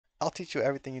I'll teach you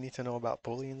everything you need to know about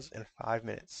Booleans in 5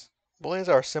 minutes. Booleans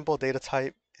are a simple data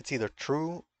type. It's either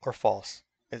true or false.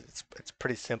 It's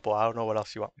pretty simple. I don't know what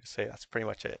else you want me to say. That's pretty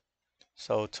much it.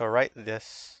 So to write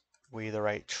this, we either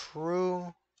write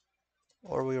true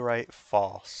or we write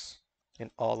false in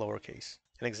all lowercase.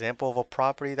 An example of a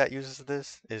property that uses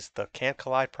this is the can't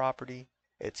collide property.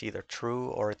 It's either true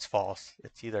or it's false.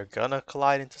 It's either gonna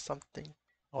collide into something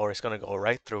or it's gonna go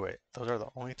right through it. Those are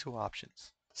the only two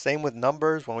options. Same with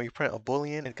numbers. When we print a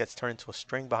boolean, it gets turned into a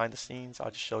string behind the scenes.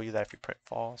 I'll just show you that if you print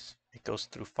false, it goes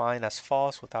through fine as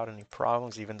false without any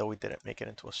problems, even though we didn't make it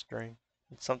into a string.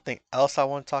 And something else I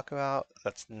want to talk about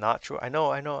that's not true. I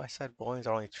know, I said booleans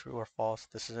are only true or false.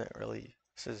 This isn't really,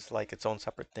 this is like its own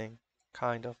separate thing,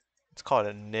 kind of. It's called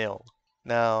a nil.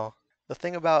 Now, the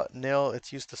thing about nil,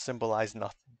 it's used to symbolize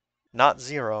nothing. Not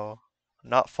zero,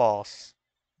 not false,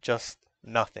 just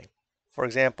nothing. For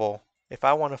example, if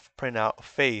I want to print out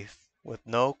faith with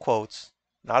no quotes,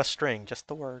 not a string, just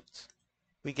the words,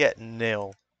 we get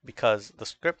nil because the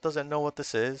script doesn't know what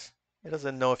this is. It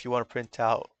doesn't know if you want to print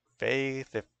out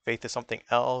faith, if faith is something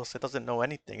else. It doesn't know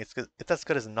anything. It's as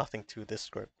good as nothing to this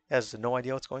script. It has no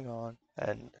idea what's going on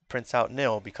and prints out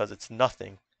nil because it's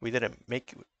nothing. We didn't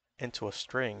make it into a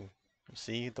string. You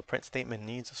see, the print statement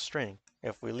needs a string.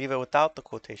 If we leave it without the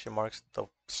quotation marks, the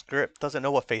script doesn't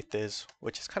know what faith is,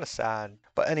 which is kind of sad.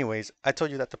 But anyways, I told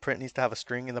you that the print needs to have a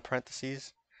string in the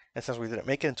parentheses. And since we didn't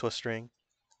make it into a string,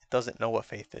 it doesn't know what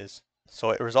faith is.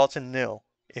 So it results in nil.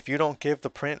 If you don't give the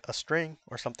print a string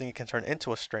or something it can turn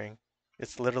into a string,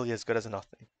 it's literally as good as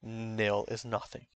nothing. Nil is nothing.